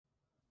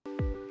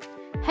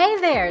Hey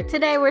there!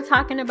 Today we're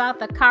talking about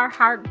the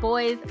Carhartt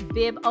Boys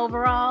Bib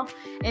Overall.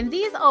 And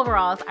these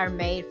overalls are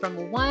made from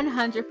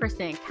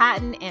 100%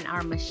 cotton and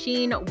are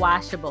machine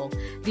washable.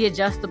 The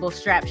adjustable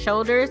strap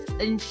shoulders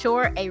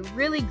ensure a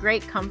really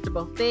great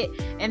comfortable fit,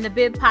 and the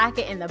bib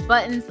pocket and the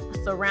buttons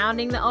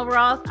surrounding the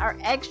overalls are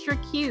extra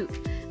cute.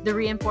 The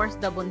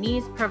reinforced double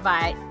knees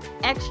provide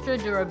extra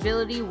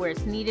durability where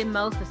it's needed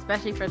most,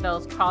 especially for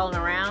those crawling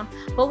around.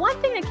 But one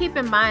thing to keep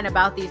in mind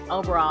about these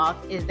overalls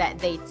is that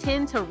they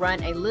tend to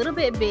run a little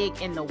bit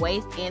big in the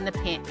waist and the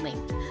pant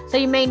length, so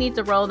you may need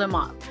to roll them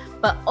off.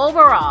 But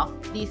overall,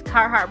 these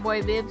Carhartt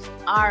boy bibs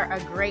are a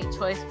great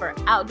choice for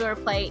outdoor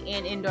play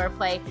and indoor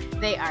play.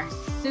 They are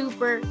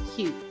super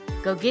cute.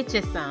 Go get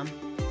you some.